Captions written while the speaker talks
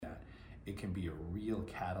it can be a real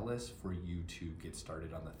catalyst for you to get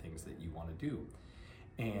started on the things that you want to do.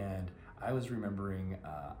 And I was remembering,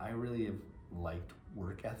 I really have liked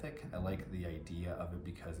work ethic. I like the idea of it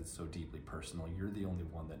because it's so deeply personal. You're the only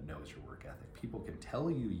one that knows your work ethic. People can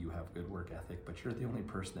tell you you have good work ethic, but you're the only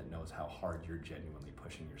person that knows how hard you're genuinely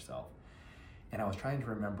pushing yourself. And I was trying to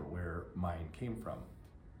remember where mine came from.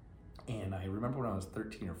 And I remember when I was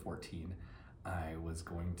 13 or 14, I was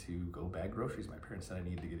going to go bag groceries. My parents said I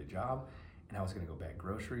needed to get a job, and I was going to go bag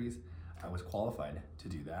groceries. I was qualified to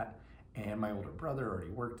do that. And my older brother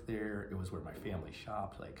already worked there. It was where my family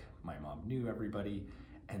shopped. Like, my mom knew everybody.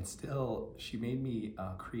 And still, she made me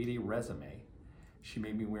create a resume. She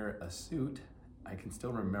made me wear a suit. I can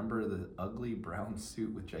still remember the ugly brown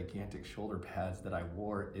suit with gigantic shoulder pads that I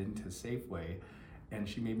wore into Safeway. And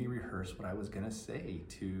she made me rehearse what I was gonna say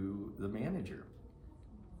to the manager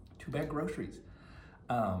to bag groceries.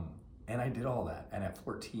 And I did all that. And at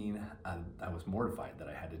 14, I was mortified that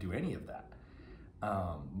I had to do any of that.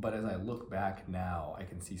 But as I look back now, I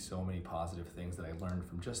can see so many positive things that I learned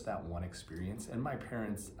from just that one experience. And my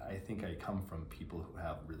parents, I think I come from people who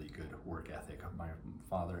have really good work ethic, my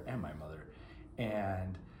father and my mother.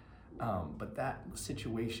 And but that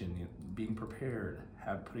situation, you know, being prepared,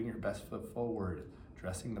 putting your best foot forward,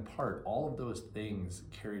 dressing the part, all of those things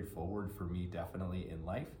carried forward for me definitely in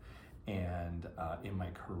life and in my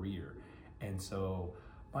career. And so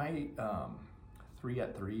my 3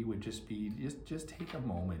 at 3 would just be just take a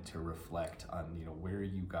moment to reflect on, you know, where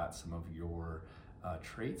you got some of your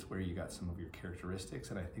traits, where you got some of your characteristics.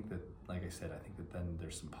 And I think that, like I said, I think that then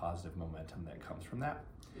there's some positive momentum that comes from that.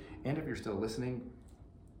 And if you're still listening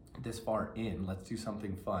this far in, let's do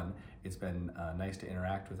something fun. It's been nice to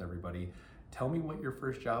interact with everybody. Tell me what your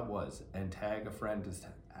first job was and tag a friend to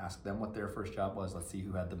ask them what their first job was. Let's see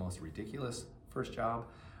who had the most ridiculous first job.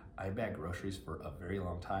 I bagged groceries for a very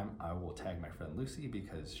long time. I will tag my friend Lucy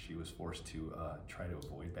because she was forced to try to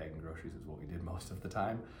avoid bagging groceries, is what we did most of the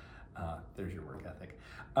time. There's your work ethic.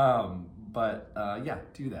 Yeah,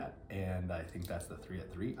 do that. And I think that's the 3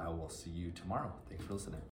 at 3. I will see you tomorrow. Thanks for listening.